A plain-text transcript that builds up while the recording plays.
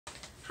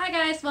Hi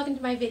guys, welcome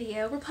to my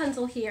video.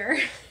 Rapunzel here.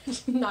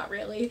 Not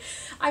really.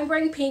 I'm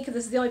wearing pink because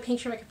this is the only pink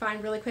shirt I could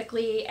find really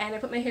quickly, and I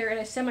put my hair in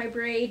a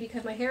semi-braid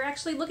because my hair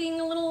actually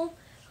looking a little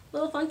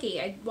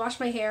funky. I washed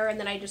my hair and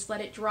then I just let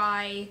it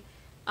dry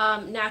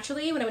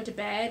naturally when I went to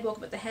bed, woke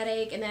up with a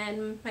headache, and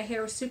then my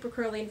hair was super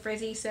curly and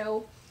frizzy,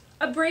 so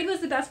a braid was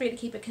the best way to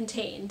keep it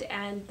contained,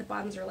 and the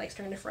bottoms are like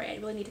starting to fray. I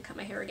really need to cut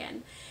my hair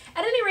again.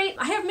 At any rate,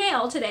 I have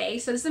mail today,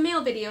 so this is a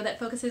mail video that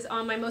focuses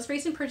on my most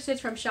recent purchases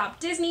from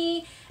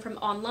ShopDisney, from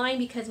online,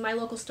 because my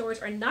local stores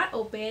are not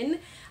open.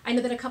 I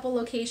know that a couple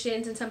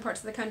locations in some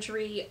parts of the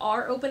country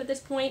are open at this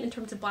point in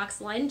terms of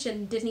box lunch,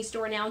 and Disney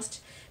Store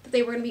announced that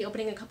they were going to be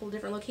opening a couple of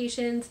different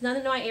locations. None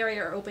in my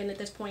area are open at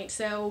this point,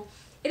 so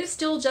it is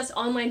still just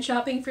online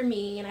shopping for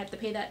me, and I have to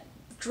pay that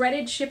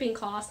dreaded shipping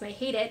cost, and I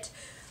hate it.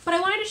 But I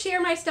wanted to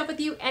share my stuff with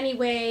you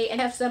anyway and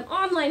have some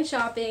online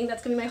shopping.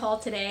 That's going to be my haul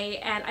today.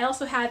 And I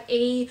also have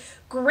a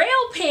Grail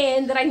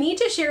pin that I need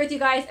to share with you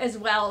guys as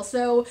well.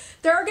 So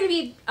there are going to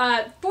be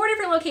 4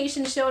 different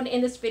locations shown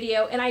in this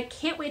video, and I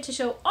can't wait to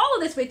show all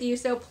of this with you.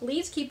 So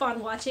please keep on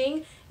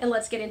watching and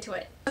let's get into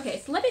it. Okay,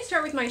 so let me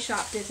start with my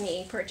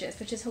ShopDisney purchase,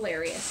 which is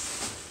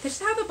hilarious.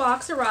 This is how the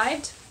box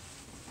arrived.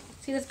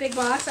 See this big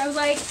box? I was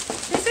like,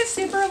 this is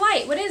super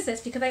light. What is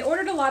this? Because I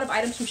ordered a lot of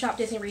items from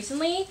ShopDisney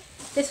recently.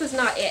 This was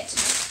not it.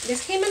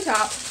 This came on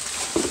top,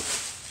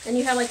 and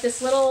you have like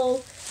this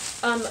little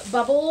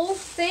bubble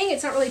thing.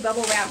 It's not really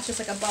bubble wrap, it's just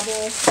like a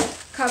bubble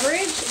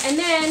coverage. And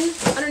then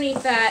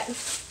underneath that,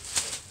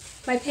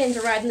 my pins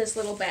arrived in this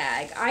little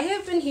bag. I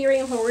have been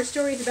hearing horror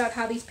stories about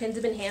how these pins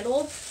have been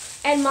handled,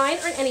 and mine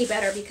aren't any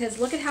better because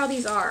look at how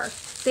these are.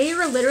 They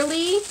are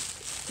literally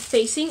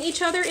facing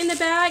each other in the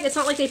bag. It's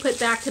not like they put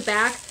back to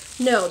back.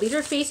 No, these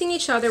are facing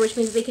each other, which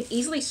means they could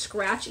easily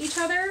scratch each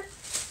other.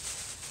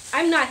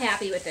 I'm not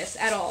happy with this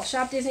at all.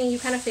 ShopDisney, you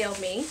kind of failed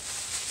me.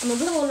 I'm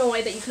a little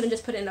annoyed that you couldn't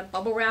just put it in a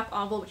bubble wrap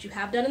envelope, which you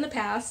have done in the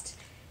past.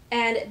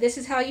 And this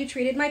is how you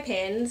treated my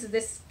pins.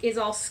 This is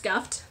all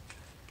scuffed.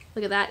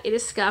 Look at that. It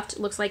is scuffed. It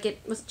looks like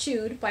it was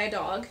chewed by a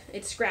dog.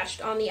 It's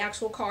scratched on the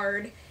actual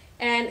card.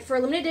 And for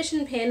a limited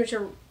edition pin, which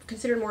are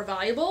considered more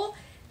valuable,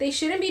 they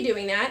shouldn't be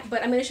doing that,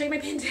 but I'm going to show you my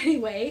pins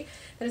anyway.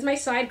 That is my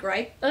side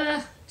gripe.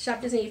 Ugh,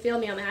 ShopDisney, you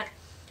failed me on that.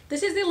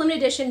 This is the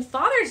limited edition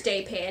Father's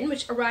Day pin,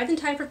 which arrived in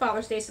time for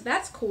Father's Day, so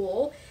that's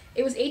cool.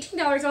 It was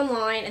 $18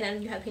 online, and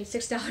then you had to pay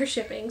 $6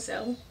 shipping,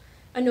 so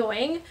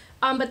annoying.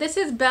 But this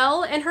is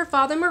Belle and her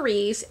father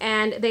Maurice,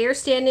 and they are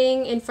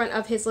standing in front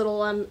of his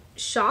little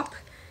shop,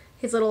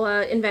 his little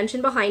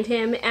invention behind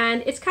him,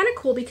 and it's kind of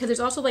cool because there's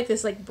also like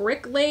this like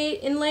brick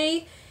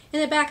inlay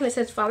in the back, and it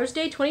says Father's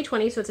Day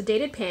 2020, so it's a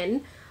dated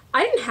pin.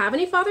 I didn't have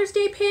any Father's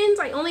Day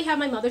pins. I only have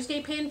my Mother's Day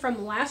pin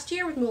from last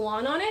year with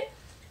Mulan on it.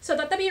 So I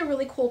thought that'd be a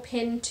really cool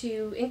pin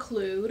to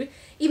include.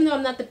 Even though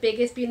I'm not the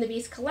biggest Beauty and the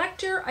Beast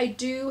collector, I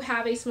do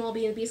have a small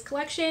Beauty and the Beast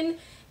collection. And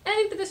I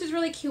think that this is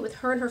really cute with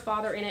her and her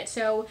father in it.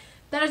 So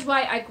that is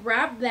why I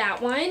grabbed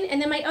that one. And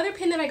then my other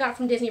pin that I got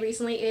from Disney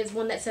recently is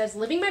one that says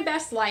Living My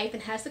Best Life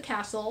and has the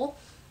castle.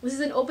 This is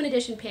an open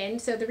edition pin.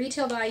 So the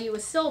retail value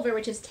is silver,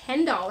 which is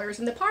 $10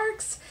 in the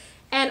parks.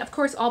 And of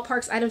course, all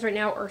parks items right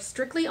now are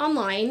strictly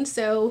online.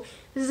 So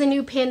this is a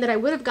new pin that I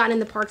would have gotten in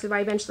the parks if I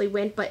eventually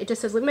went, but it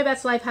just says Live My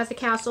Best Life, has the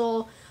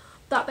castle.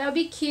 Thought that would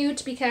be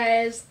cute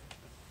because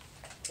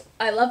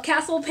I love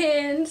castle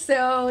pins.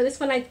 So this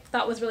one I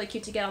thought was really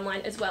cute to get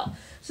online as well.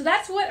 So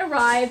that's what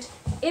arrived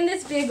in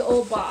this big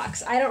old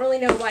box. I don't really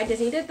know why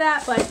Disney did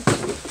that, but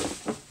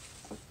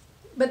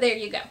there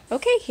you go.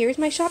 Okay, here's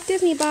my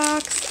ShopDisney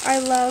box. I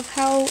love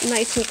how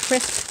nice and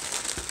crisp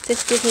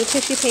this Disney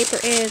tissue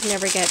paper is.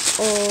 Never gets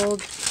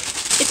old.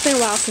 It's been a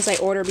while since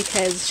I ordered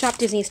because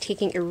ShopDisney is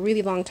taking a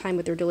really long time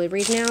with their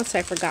deliveries now, so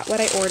I forgot what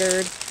I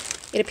ordered.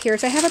 It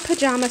appears I have a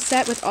pajama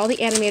set with all the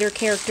animator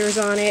characters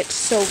on it.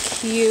 So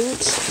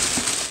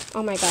cute.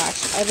 Oh my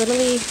gosh. I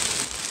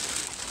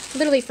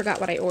literally forgot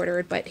what I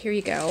ordered, but here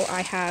you go.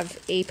 I have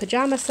a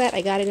pajama set.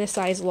 I got it in a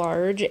size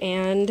large,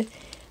 and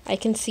I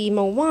can see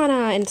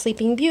Moana and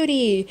Sleeping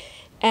Beauty,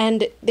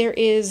 and there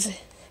is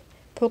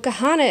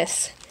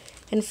Pocahontas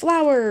and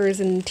Flowers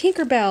and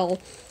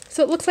Tinkerbell.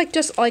 So it looks like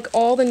just like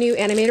all the new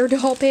animator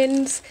doll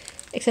pins,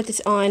 except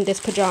it's on this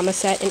pajama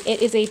set, and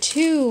it is a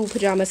 2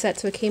 pajama set,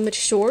 so it came with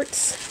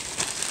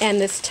shorts and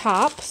this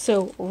top,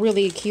 so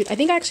really cute. I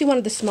think I actually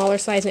wanted the smaller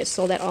size, and it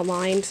sold that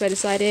online, so I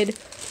decided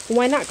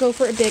why not go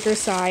for a bigger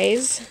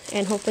size,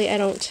 and hopefully I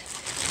don't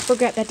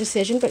regret that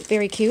decision, but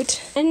very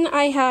cute. And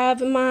I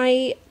have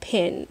my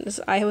pins.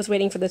 I was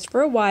waiting for this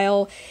for a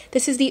while.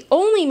 This is the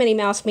only Minnie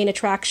Mouse Main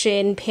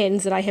Attraction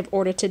pins that I have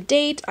ordered to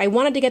date. I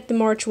wanted to get the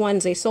March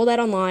ones. They sold out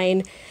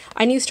online.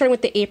 I knew starting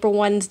with the April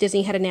ones,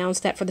 Disney had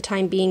announced that for the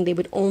time being they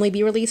would only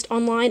be released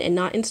online and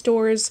not in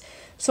stores.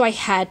 So I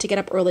had to get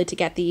up early to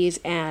get these,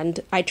 and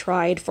I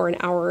tried for an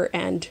hour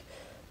and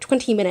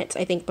 20 minutes,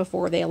 I think,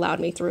 before they allowed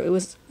me through. It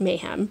was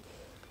mayhem.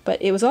 But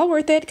it was all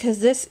worth it because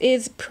this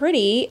is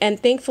pretty, and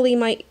thankfully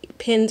my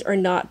pins are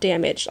not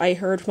damaged. I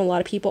heard from a lot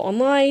of people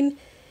online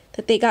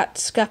that they got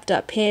scuffed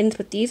up pins,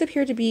 but these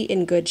appear to be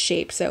in good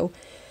shape, so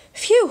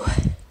phew,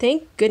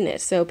 thank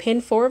goodness. So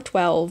pin 4 of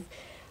 12.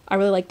 I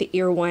really like the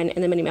ear one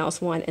and the Minnie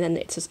Mouse one, and then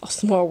it's just a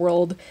Small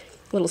World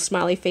little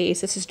smiley face.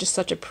 This is just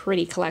such a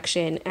pretty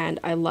collection, and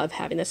I love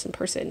having this in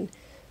person.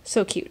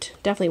 So cute.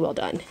 Definitely well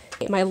done.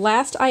 My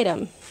last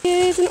item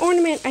is an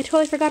ornament. I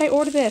totally forgot I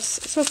ordered this.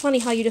 It's so funny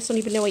how you just don't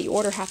even know what you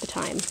order half the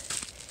time.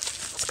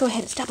 Let's go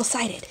ahead. It's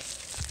double-sided.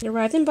 It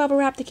arrived in bubble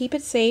wrap to keep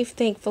it safe,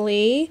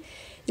 thankfully.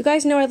 You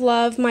guys know I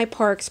love my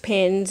parks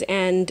pins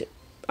and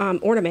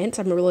ornaments.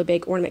 I'm a really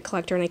big ornament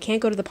collector, and I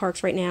can't go to the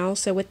parks right now.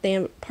 So with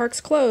the parks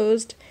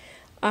closed,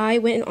 I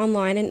went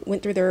online and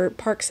went through their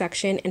park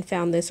section and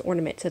found this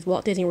ornament. It says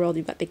Walt Disney World.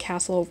 You've got the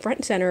castle front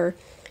and center.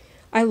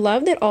 I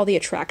love that all the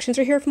attractions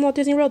are here from Walt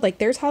Disney World. Like,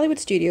 there's Hollywood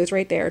Studios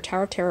right there.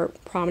 Tower of Terror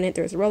prominent.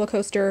 There's a roller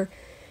coaster.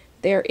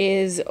 There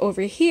is,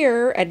 over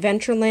here,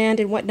 Adventureland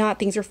and whatnot.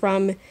 Things are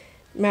from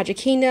Magic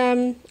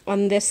Kingdom.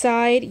 On this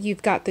side,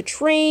 you've got the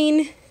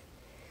train.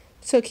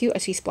 So cute. I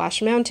see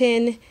Splash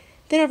Mountain.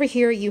 Then over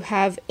here, you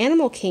have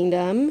Animal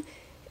Kingdom.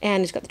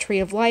 And it's got the Tree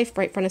of Life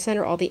right front and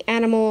center, all the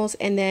animals.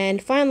 And then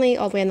finally,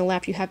 all the way on the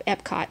left, you have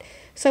Epcot.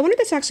 So I wonder if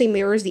this actually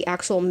mirrors the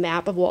actual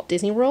map of Walt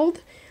Disney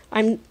World.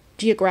 I'm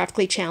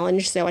geographically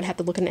challenged, so I'd have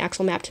to look at an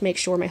actual map to make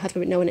sure. My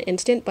husband would know in an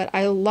instant, but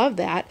I love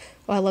that.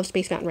 Oh, I love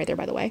Space Mountain right there,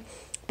 by the way.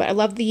 But I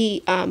love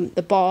the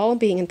ball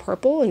being in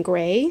purple and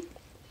gray,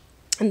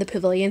 and the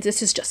pavilions.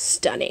 This is just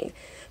stunning.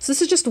 So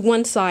this is just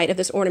one side of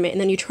this ornament, and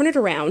then you turn it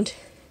around,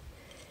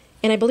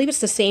 and I believe it's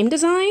the same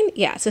design.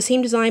 Yeah, it's the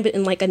same design, but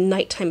in like a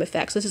nighttime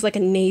effect. So this is like a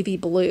navy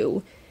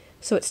blue,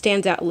 so it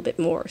stands out a little bit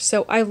more.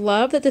 So I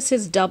love that this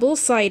is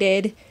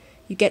double-sided.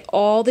 You get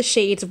all the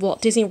shades of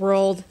Walt Disney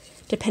World,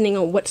 depending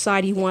on what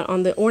side you want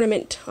on the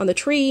ornament on the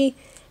tree.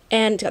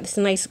 And got this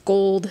nice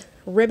gold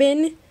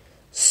ribbon.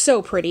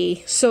 So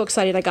pretty. So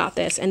excited I got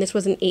this. And this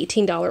was an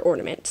 $18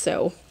 ornament.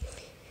 So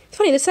it's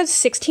funny, this says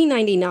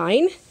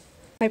 $16.99.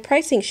 My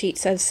pricing sheet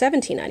says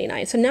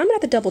 $17.99. So now I'm going to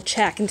have to double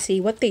check and see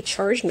what they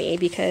charged me,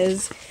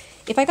 because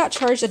if I got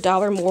charged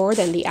 $1 more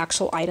than the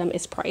actual item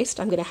is priced,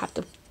 I'm going to have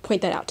to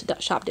point that out to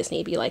Shop Disney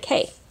and be like,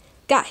 hey,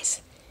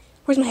 guys,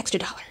 where's my extra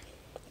 $1?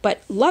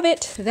 But love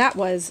it. That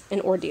was an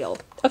ordeal.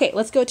 Okay,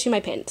 let's go to my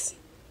pins.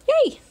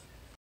 Yay!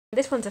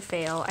 This one's a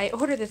fail. I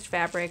ordered this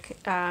fabric.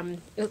 It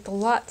looked a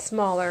lot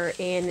smaller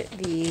in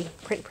the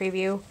print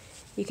preview.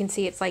 You can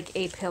see it's like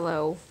a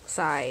pillow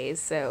size,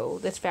 so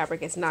this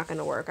fabric is not going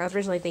to work. I was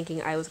originally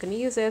thinking I was going to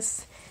use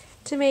this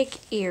to make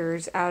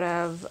ears out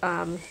of.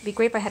 It'd be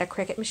great if I had a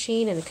Cricut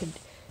machine and it could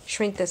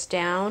shrink this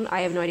down.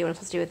 I have no idea what I'm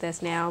supposed to do with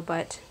this now,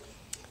 but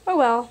oh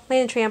well.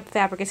 Land Tramp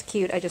fabric is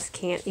cute. I just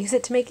can't use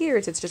it to make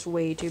ears. It's just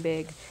way too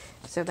big.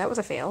 So that was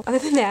a fail. Other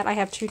than that, I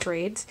have 2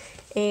 trades.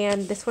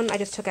 And this one I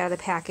just took out of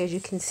the package. You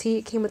can see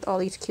it came with all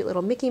these cute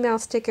little Mickey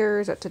Mouse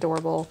stickers. That's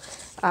adorable.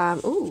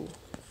 Ooh,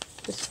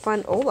 this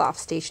fun Olaf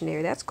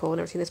stationery. That's cool.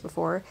 Never seen this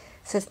before.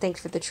 It says thanks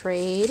for the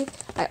trade.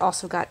 I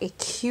also got a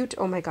cute,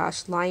 oh my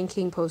gosh, Lion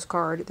King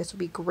postcard. This would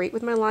be great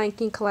with my Lion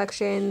King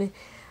collection.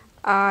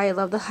 I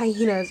love the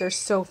hyenas. They're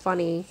so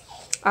funny.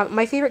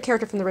 My favorite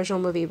character from the original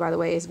movie, by the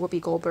way, is Whoopi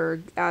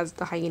Goldberg as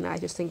the hyena. I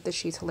just think that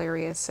she's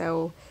hilarious.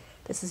 So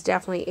this is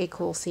definitely a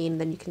cool scene.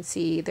 Then you can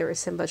see there is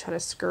Simba trying to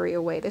scurry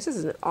away. This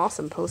is an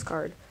awesome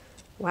postcard.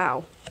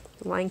 Wow.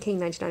 Lion King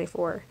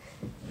 1994.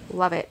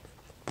 Love it.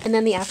 And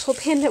then the actual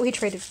pin that we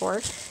traded for,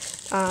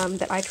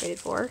 that I traded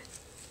for,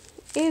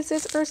 is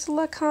this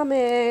Ursula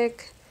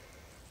comic.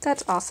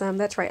 That's awesome.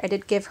 That's right. I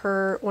did give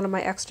her one of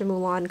my extra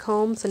Mulan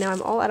combs, so now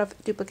I'm all out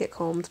of duplicate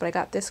combs, but I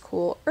got this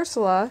cool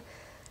Ursula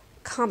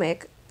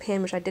comic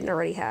pin, which I didn't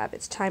already have.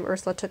 It's time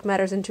Ursula took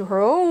matters into her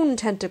own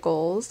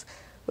tentacles,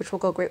 which will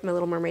go great with my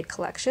Little Mermaid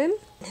collection.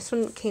 This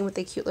one came with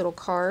a cute little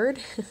card,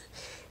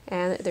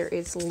 and there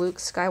is Luke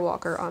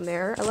Skywalker on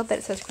there. I love that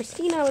it says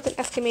Christina with an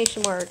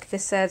exclamation mark.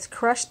 This says,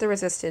 crush the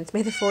resistance.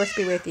 May the force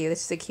be with you.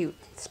 This is a cute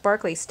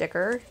sparkly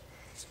sticker.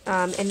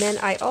 And then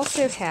I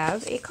also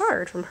have a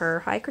card from her.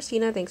 Hi,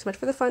 Christina. Thanks so much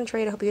for the fun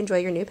trade. I hope you enjoy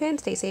your new pen.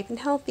 Stay safe and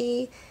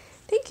healthy.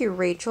 Thank you,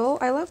 Rachel.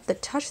 I love the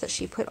touch that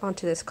she put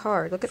onto this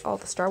card. Look at all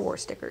the Star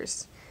Wars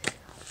stickers.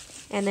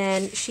 And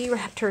then she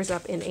wrapped hers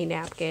up in a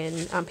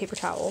napkin, paper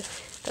towel.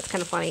 That's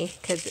kind of funny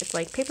because it's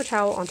like paper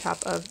towel on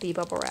top of the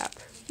bubble wrap.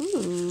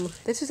 Ooh,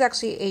 this is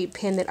actually a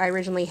pin that I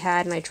originally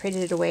had, and I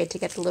traded it away to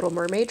get the Little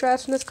Mermaid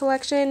dress from this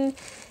collection.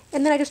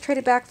 And then I just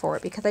traded back for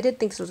it because I did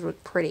think this was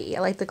pretty.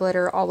 I like the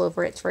glitter all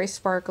over it. It's very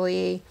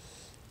sparkly.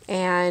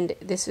 And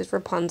this is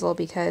Rapunzel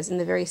because in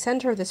the very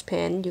center of this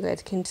pin, you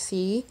guys can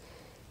see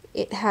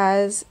it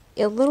has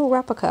a little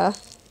replica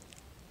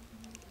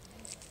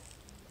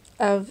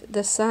of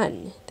the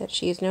sun that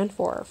she is known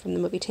for from the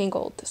movie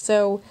Tangled.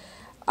 So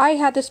I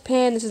had this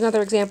pin. This is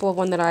another example of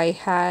one that I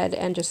had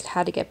and just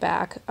had to get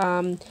back.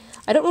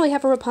 I don't really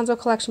have a Rapunzel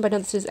collection, but I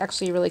know this is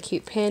actually a really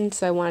cute pin,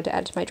 so I wanted to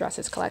add to my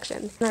dresses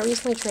collection. And I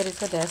recently traded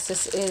for this.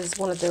 This is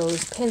one of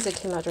those pins that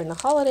came out during the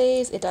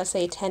holidays. It does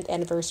say 10th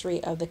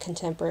anniversary of the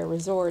Contemporary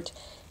Resort.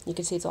 You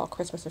can see it's all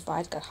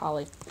Christmas-ified. It's got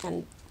holly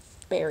and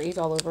berries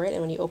all over it,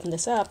 and when you open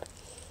this up,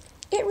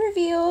 it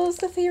reveals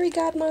the fairy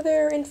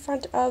godmother in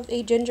front of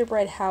a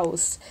gingerbread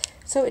house.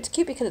 So it's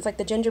cute because it's like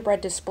the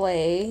gingerbread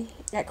display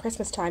at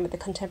Christmas time at the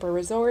Contemporary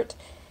Resort.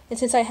 And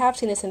since I have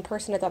seen this in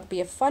person, I thought it'd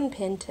be a fun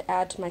pin to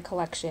add to my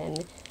collection.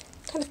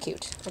 Kind of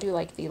cute. I do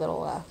like the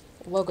little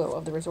logo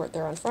of the resort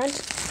there on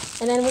front.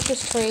 And then with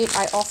this trade,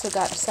 I also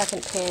got a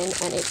second pin,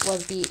 and it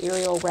was the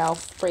Ariel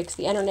Ralph Breaks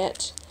the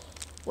Internet.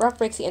 Ralph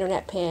Breaks the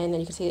Internet pin, and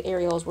you can see that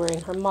Ariel is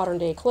wearing her modern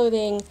day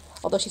clothing,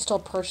 although she's still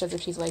perched as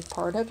if she's like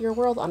part of your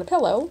world on a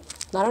pillow,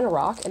 not on a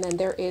rock. And then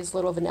there is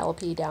little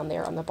Vanellope down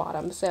there on the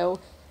bottom. So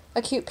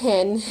a cute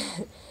pin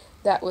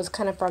that was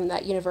kind of from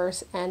that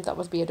universe and thought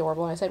was be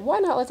adorable. And I said, why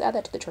not? Let's add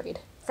that to the trade.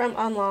 From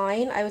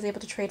online, I was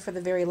able to trade for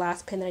the very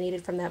last pin that I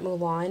needed from that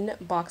Mulan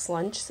box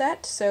lunch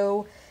set.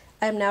 So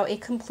I'm now a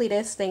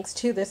completist thanks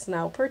to this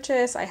now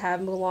purchase. I have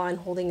Mulan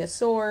holding a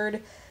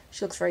sword.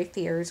 She looks very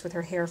fierce with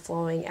her hair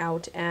flowing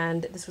out,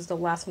 and this was the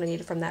last one I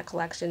needed from that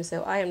collection,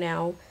 so I am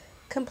now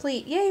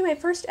complete. Yay, my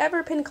first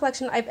ever pin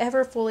collection I've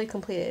ever fully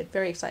completed.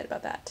 Very excited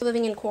about that.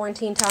 Living in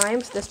quarantine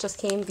times, this just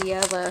came via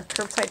the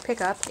curbside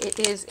pickup. It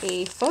is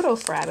a photo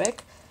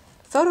fabric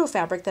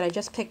that I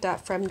just picked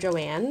up from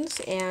Joann's,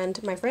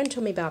 and my friend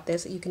told me about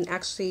this. You can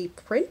actually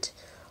print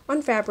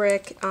on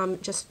fabric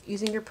just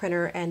using your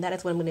printer, and that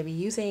is what I'm going to be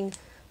using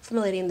for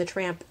my Lady and the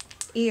Tramp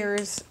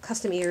ears,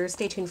 custom ears.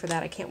 Stay tuned for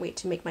that. I can't wait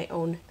to make my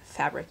own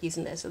fabric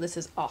using this, so this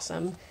is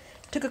awesome.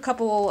 Took a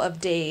couple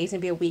of days,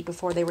 maybe a week,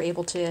 before they were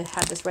able to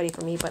have this ready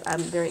for me, but I'm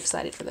very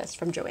excited for this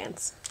from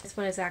Joann's. This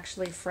one is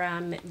actually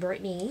from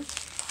Brittany,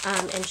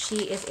 and she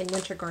is in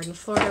Winter Garden,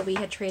 Florida. We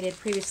had traded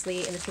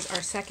previously, and this was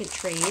our second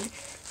trade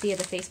via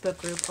the Facebook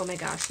group. Oh my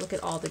gosh, look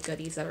at all the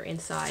goodies that are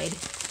inside.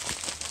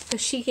 So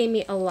she gave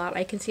me a lot.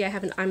 I can see I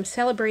have an I'm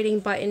Celebrating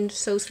button,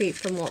 so sweet,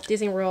 from Walt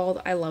Disney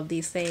World. I love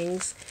these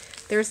things.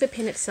 There's the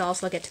pin itself,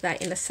 so I'll get to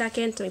that in a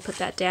second. Let me put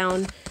that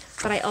down.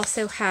 But I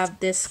also have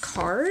this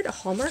card, a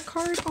Hallmark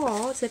card.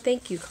 Aw, it's a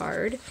thank you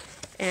card.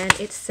 And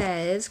it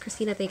says,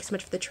 Christina, thanks so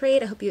much for the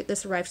trade. I hope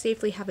this arrives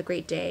safely. Have a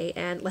great day.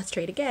 And let's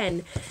trade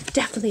again.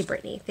 Definitely,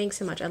 Brittany. Thanks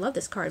so much. I love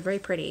this card. Very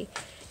pretty.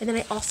 And then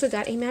I also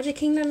got a Magic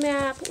Kingdom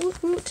map.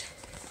 Woot woot.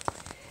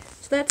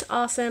 So that's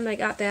awesome. I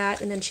got that.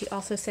 And then she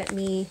also sent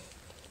me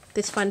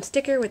this fun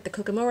sticker with the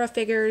Kokomora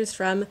figures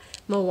from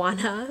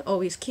Moana.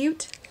 Always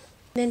cute.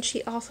 And then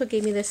she also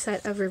gave me this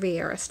set of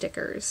Riviera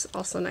stickers,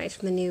 also nice,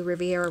 from the new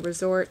Riviera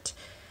Resort.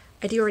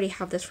 I do already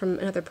have this from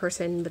another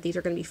person, but these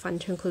are going to be fun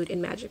to include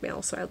in Magic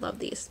Mail, so I love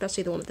these,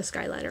 especially the one with the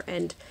Skyliner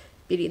and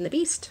Beauty and the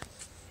Beast.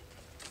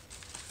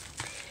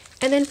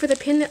 And then for the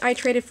pin that I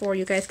traded for,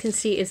 you guys can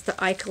see is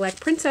the I Collect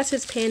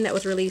Princesses pin that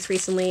was released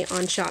recently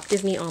on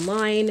ShopDisney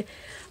online.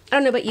 I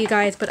don't know about you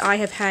guys, but I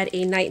have had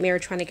a nightmare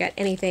trying to get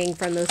anything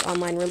from those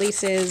online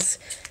releases.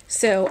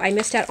 So I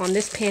missed out on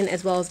this pin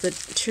as well as the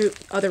two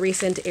other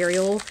recent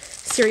Ariel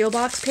cereal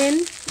box pin.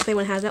 If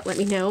anyone has that, let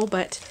me know.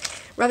 But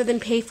rather than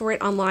pay for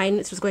it online,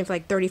 this was going for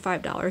like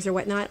 $35 or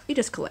whatnot. We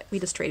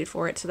just traded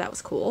for it, so that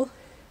was cool.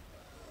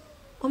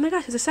 Oh my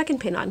gosh, there's a second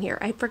pin on here.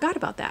 I forgot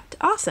about that.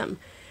 Awesome.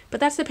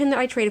 But that's the pin that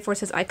I traded for. It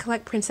says I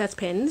Collect Princess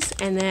Pins,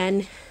 and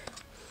then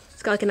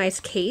it's got like a nice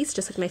case,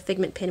 just like my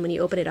Figment pin when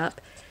you open it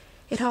up.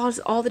 It has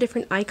all the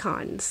different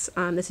icons.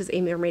 This is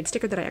a mermaid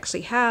sticker that I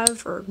actually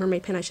have, or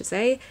mermaid pin I should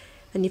say.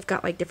 Then you've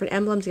got like different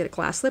emblems. You get a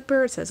glass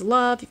slipper, it says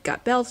love, you've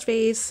got Belle's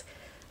face,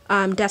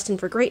 destined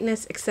for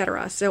greatness,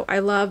 etc. So I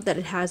love that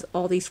it has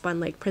all these fun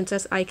like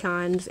princess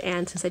icons,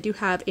 and since I do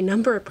have a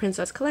number of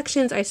princess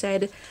collections, I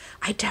said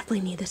I definitely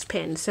need this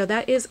pin. So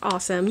that is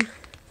awesome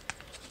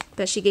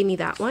that she gave me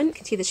that one. You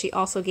can see that she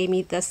also gave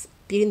me this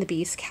Beauty and the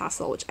Beast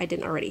castle, which I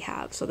didn't already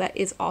have. So that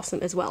is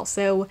awesome as well.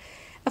 So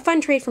a fun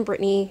trade from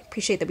Brittany.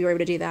 Appreciate that we were able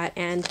to do that,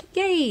 and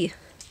yay!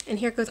 And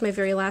here goes my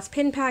very last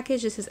pin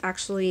package. This is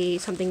actually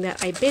something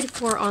that I bid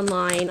for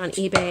online on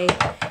eBay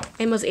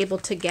and was able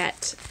to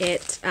get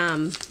it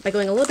by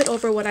going a little bit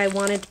over what I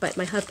wanted, but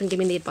my husband gave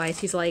me the advice.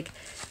 He's like,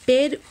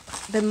 bid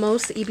the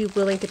most that you'd be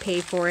willing to pay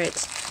for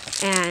it,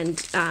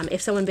 and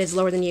if someone bids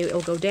lower than you,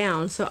 it'll go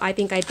down. So I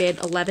think I bid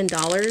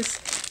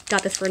 $11,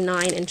 got this for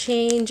 $9 and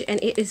change,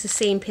 and it is the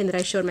same pin that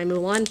I showed my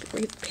Mulan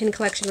pin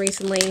collection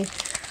recently.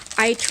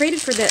 I bid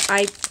for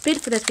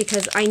this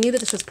because I knew that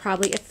this was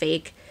probably a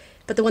fake,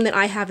 but the one that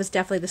I have is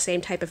definitely the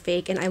same type of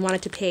fake, and I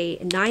wanted to pay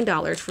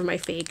 $9 for my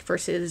fake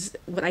versus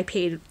what I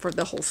paid for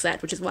the whole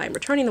set, which is why I'm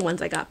returning the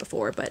ones I got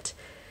before. But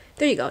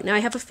there you go. Now I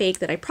have a fake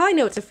that I probably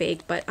know it's a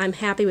fake, but I'm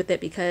happy with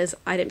it because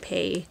I didn't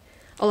pay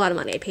a lot of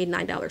money. I paid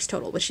 $9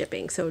 total with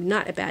shipping, so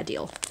not a bad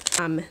deal.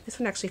 This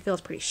one actually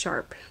feels pretty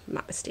sharp, if I'm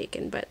not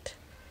mistaken, but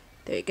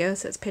there you go.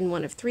 So it's pin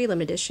 1 of 3,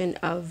 limited edition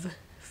of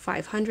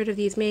 500 of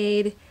these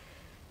made.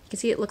 You can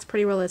see it looks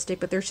pretty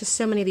realistic, but there's just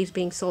so many of these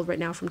being sold right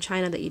now from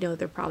China that you know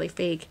they're probably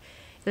fake.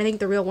 And I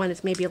think the real one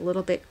is maybe a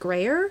little bit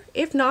grayer.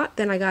 If not,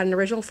 then I got an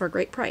original for a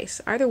great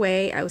price. Either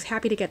way, I was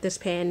happy to get this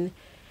pin,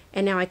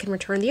 and now I can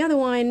return the other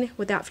one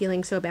without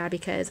feeling so bad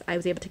because I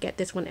was able to get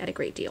this one at a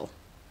great deal.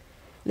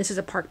 And this is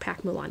a Park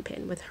Pack Mulan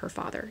pin with her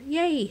father.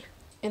 Yay!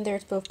 And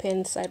there's both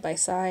pins side by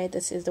side.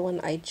 This is the one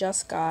I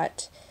just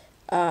got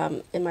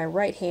in my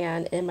right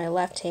hand, and in my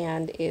left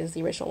hand is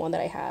the original one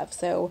that I have.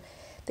 So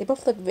they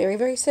both look very,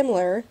 very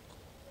similar.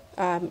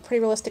 Pretty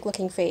realistic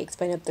looking fakes,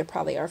 but I know that there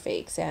probably are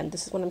fakes, and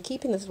this is what I'm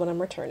keeping, this is what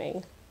I'm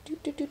returning.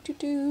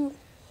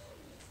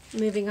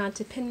 Moving on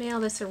to pin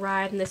mail, this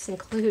arrived, and this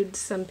includes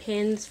some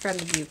pins from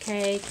the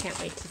UK. Can't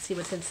wait to see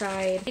what's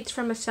inside. It's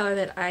from a seller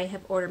that I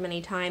have ordered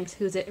many times,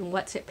 Who's It and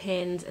What's It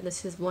pins, and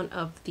this is one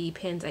of the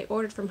pins I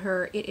ordered from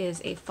her. It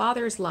is a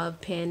Father's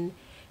Love pin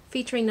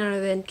featuring none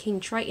other than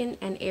King Triton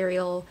and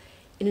Ariel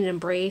in an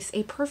embrace.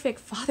 A perfect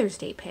Father's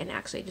Day pin,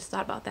 actually. I just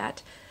thought about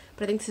that.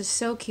 But I think this is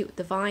so cute with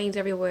the vines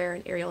everywhere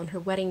and Ariel in her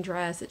wedding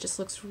dress. It just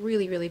looks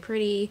really, really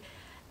pretty.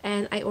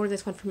 And I ordered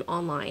this one from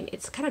online.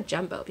 It's kind of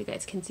jumbo, if you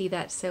guys can see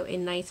that. So a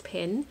nice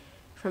pin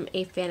from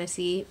A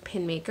Fantasy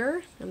Pin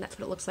Maker, and that's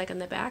what it looks like on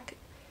the back. It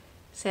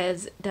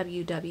says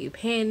WW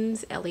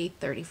Pins,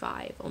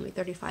 LE35. Only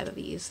 35 of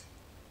these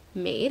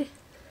made.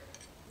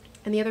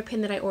 And the other pin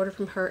that I ordered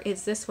from her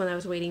is this one I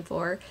was waiting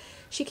for.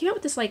 She came out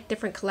with this like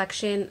different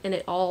collection, and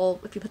it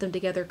all, if you put them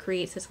together,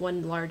 creates this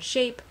one large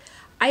shape.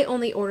 I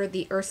only ordered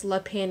the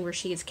Ursula pin where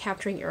she is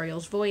capturing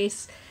Ariel's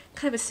voice.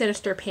 Kind of a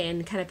sinister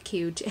pin, kind of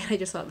cute, and I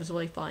just thought it was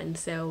really fun.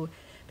 So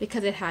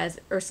because it has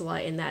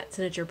Ursula in that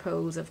signature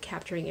pose of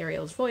capturing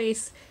Ariel's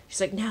voice, she's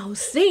like, now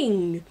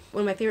sing!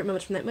 One of my favorite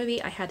moments from that movie,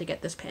 I had to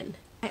get this pin.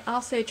 I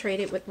also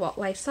traded with Walt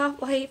Life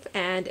Soft Life,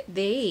 and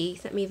they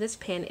sent me this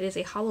pin. It is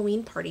a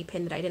Halloween party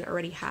pin that I didn't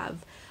already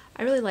have.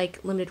 I really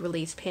like limited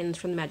release pins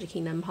from the Magic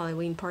Kingdom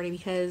Halloween party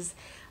because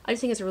I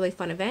just think it's a really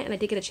fun event, and I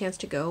did get a chance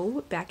to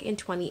go back in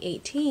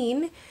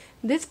 2018.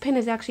 This pin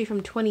is actually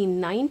from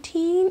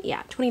 2019.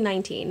 Yeah,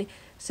 2019.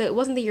 So it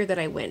wasn't the year that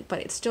I went, but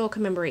it still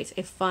commemorates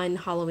a fun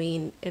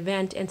Halloween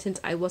event. And since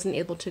I wasn't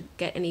able to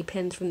get any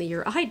pins from the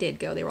year I did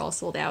go, they were all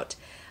sold out,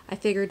 I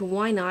figured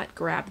why not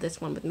grab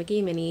this one with Mickey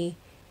and Minnie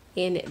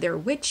in their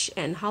witch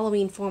and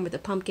Halloween form with the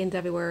pumpkins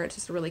everywhere. It's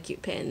just a really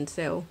cute pin.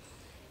 So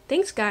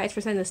thanks guys for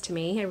sending this to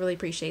me. I really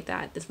appreciate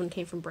that. This one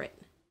came from Brit.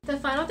 The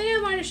final thing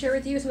I wanted to share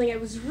with you is something I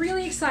was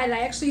really excited. I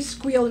actually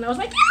squealed and I was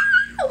like,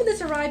 yeah, when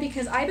this arrived,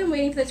 because I've been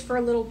waiting for this for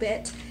a little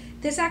bit.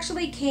 This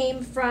actually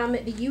came from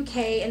the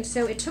UK, and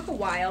so it took a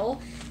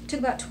while. It took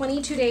about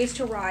 22 days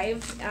to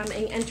arrive and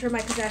enter my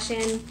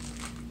possession.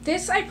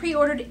 This I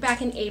pre-ordered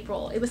back in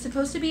April. It was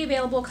supposed to be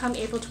available come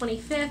April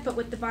 25th, but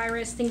with the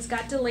virus, things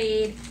got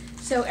delayed,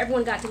 so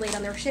everyone got delayed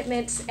on their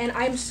shipments. And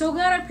I'm so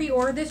glad I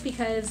pre-ordered this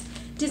because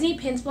Disney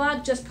Pins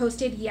Blog just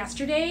posted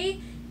yesterday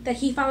that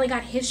he finally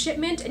got his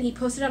shipment, and he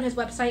posted on his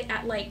website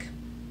at like,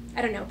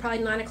 I don't know,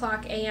 probably 9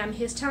 o'clock a.m.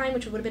 his time,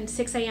 which would have been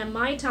 6 a.m.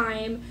 my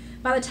time.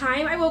 By the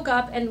time I woke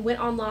up and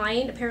went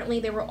online, apparently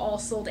they were all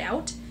sold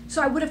out.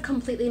 So I would have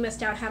completely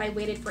missed out had I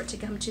waited for it to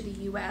come to the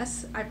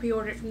US. I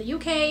pre-ordered it from the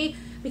UK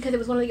because it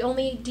was one of the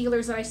only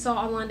dealers that I saw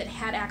online that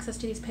had access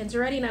to these pins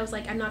already, and I was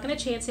like, I'm not going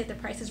to chance it. The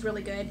price is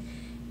really good.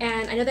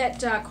 And I know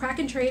that Crack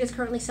and Trade is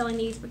currently selling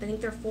these, but I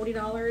think they're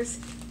 $40.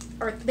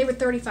 Or they were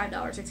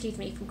 $35, excuse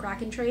me, from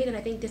Crack and Trade, and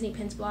I think Disney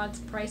Pins Blog's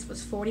price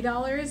was $40.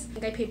 I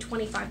think I paid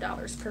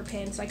 $25 per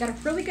pin, so I got a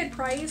really good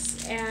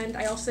price, and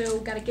I also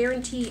got a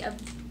guarantee of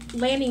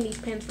landing these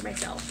pins for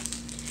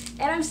myself.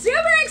 And I'm super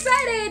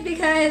excited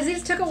because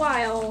these took a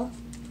while.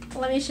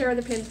 Let me share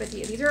the pins with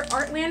you. These are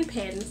Artland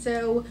pins.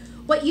 So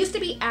what used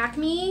to be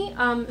Acme,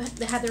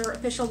 that had their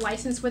official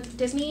license with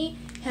Disney,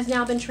 has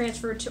now been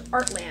transferred to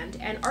Artland.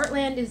 And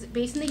Artland is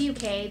based in the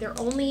UK. Their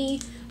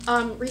only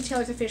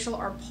retailers official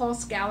are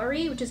Pulse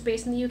Gallery, which is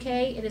based in the UK.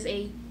 It is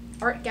a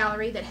art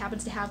gallery that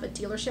happens to have a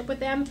dealership with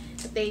them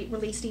that they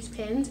release these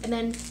pins, and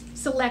then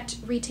select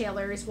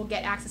retailers will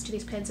get access to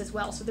these pins as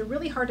well. So they're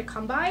really hard to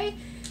come by.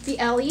 The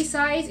LE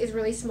size is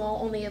really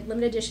small, only a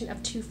limited edition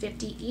of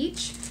 250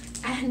 each,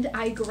 and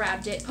I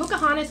grabbed it.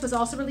 Pocahontas was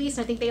also released.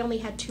 I think they only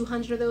had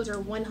 200 of those or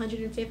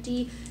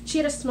 150. She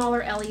had a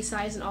smaller LE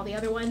size than all the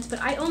other ones, but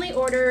I only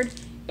ordered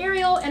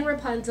Ariel and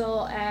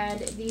Rapunzel,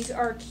 and these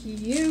are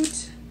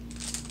cute.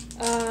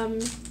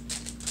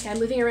 Yeah, I'm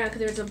moving around because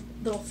there's a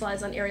little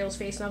fuzz on Ariel's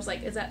face, and I was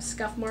like, is that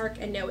scuff mark?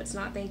 And no, it's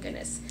not, thank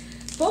goodness.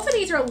 Both of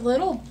these are a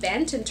little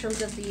bent in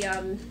terms of the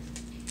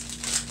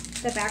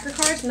backer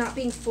cards not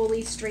being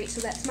fully straight,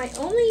 so that's my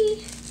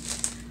only...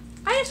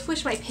 I just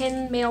wish my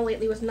pin mail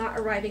lately was not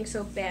arriving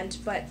so bent,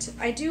 but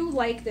I do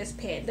like this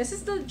pin. This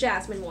is the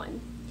Jasmine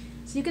one.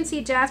 So you can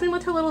see Jasmine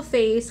with her little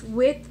face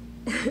with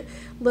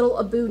little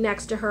Abu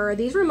next to her.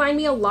 These remind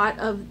me a lot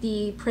of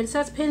the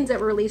princess pins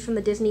that were released from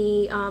the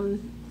Disney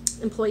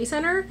Employee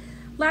Center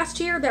last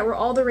year that were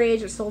all the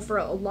rage. That sold for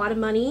a lot of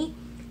money,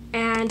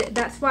 and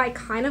that's why I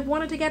kind of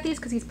wanted to get these,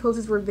 because these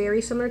poses were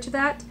very similar to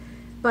that.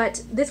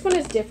 But this one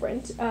is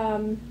different.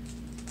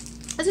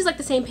 This is like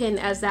the same pin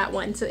as that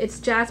one. So it's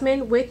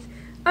Jasmine with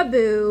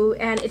Abu,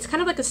 and it's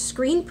kind of like a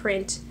screen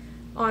print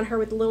on her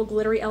with a little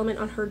glittery element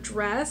on her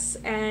dress,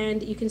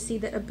 and you can see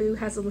that Abu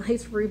has a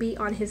nice ruby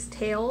on his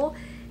tail.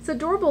 It's an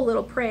adorable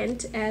little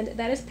print, and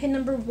that is pin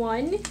number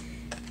 1.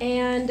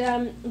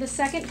 And the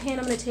second pin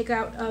I'm going to take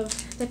out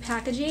of the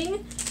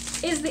packaging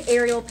is the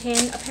Ariel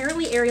pin.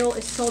 Apparently Ariel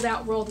is sold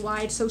out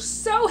worldwide,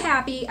 so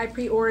happy I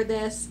pre-ordered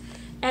this.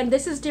 And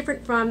this is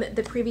different from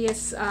the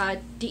previous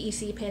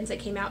DEC pins that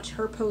came out.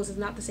 Her pose is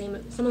not the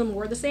same. Some of them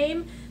were the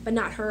same, but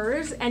not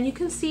hers. And you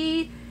can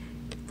see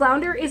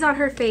Flounder is on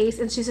her face,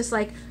 and she's just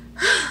like,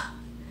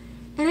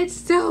 and it's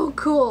so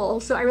cool.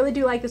 So I really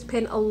do like this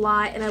pin a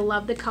lot, and I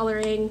love the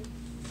coloring.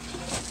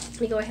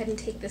 Let me go ahead and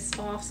take this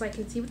off so I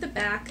can see what the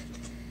back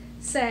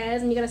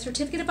says. And you got a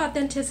certificate of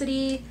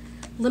authenticity,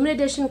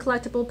 limited edition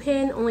collectible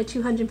pin. Only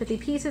 250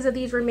 pieces of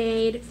these were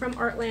made from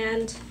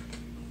Artland.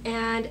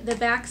 And the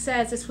back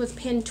says this was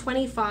pin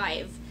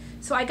 25.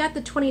 So I got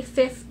the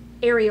 25th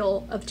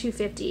Ariel of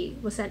 250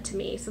 was sent to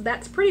me. So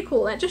that's pretty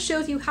cool. That just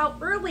shows you how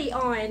early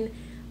on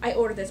I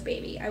ordered this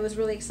baby. I was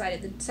really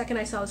excited. The second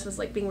I saw this was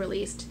like being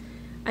released,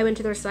 I went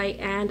to their site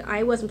and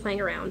I wasn't playing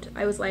around.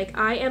 I was like,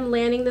 I am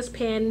landing this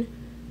pin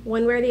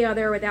one way or the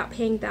other without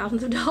paying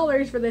thousands of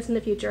dollars for this in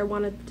the future. I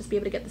want to just be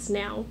able to get this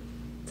now.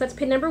 So that's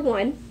pin number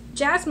 1.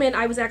 Jasmine,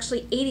 I was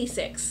actually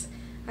 86.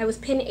 I was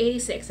pin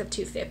 86 of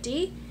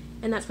 250,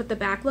 and that's what the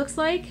back looks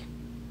like.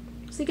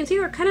 So you can see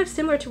they're kind of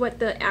similar to what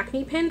the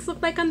Acme pins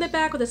look like on the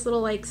back with this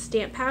little like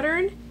stamp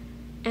pattern.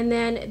 And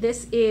then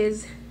this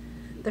is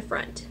the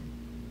front.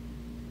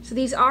 So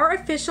these are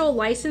official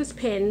licensed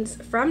pins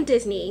from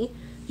Disney.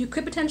 You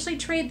could potentially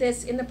trade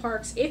this in the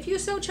parks if you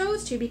so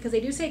chose to, because they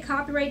do say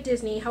copyright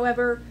Disney.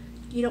 However,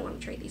 you don't want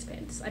to trade these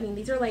pins. I mean,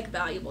 these are like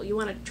valuable. You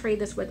want to trade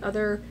this with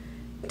other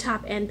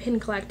top-end pin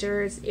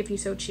collectors if you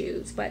so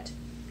choose. But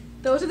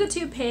those are the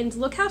 2 pins.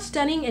 Look how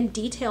stunning and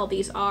detailed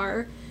these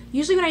are.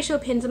 Usually when I show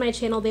pins on my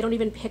channel, they don't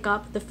even pick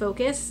up the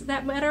focus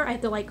that matter. I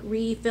have to like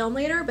re-film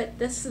later, but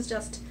this is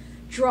just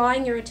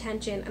drawing your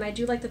attention. And I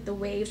do like that the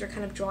waves are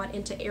kind of drawn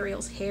into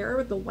Ariel's hair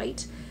with the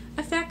white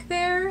effect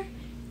there.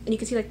 And you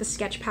can see like the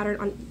sketch pattern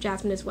on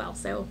Jasmine as well.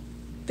 So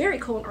very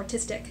cool and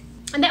artistic.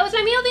 And that was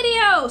my mail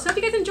video. So if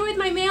you guys enjoyed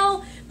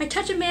my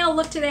touch of mail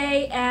look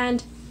today,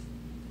 and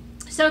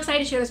so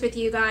excited to share this with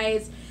you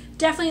guys.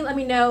 Definitely let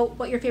me know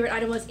what your favorite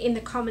item was in the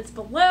comments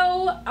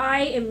below.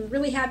 I am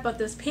really happy about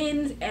those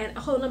pins and a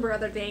whole number of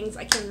other things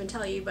I can't even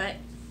tell you, but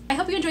I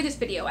hope you enjoyed this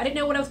video. I didn't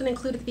know what I was going to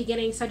include at the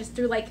beginning, so I just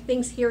threw like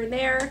things here and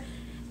there.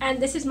 And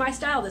this is my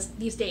style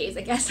these days,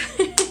 I guess.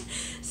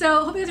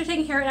 So hope you guys are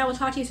taking care, and I will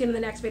talk to you soon in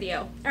the next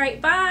video. All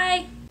right,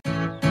 bye!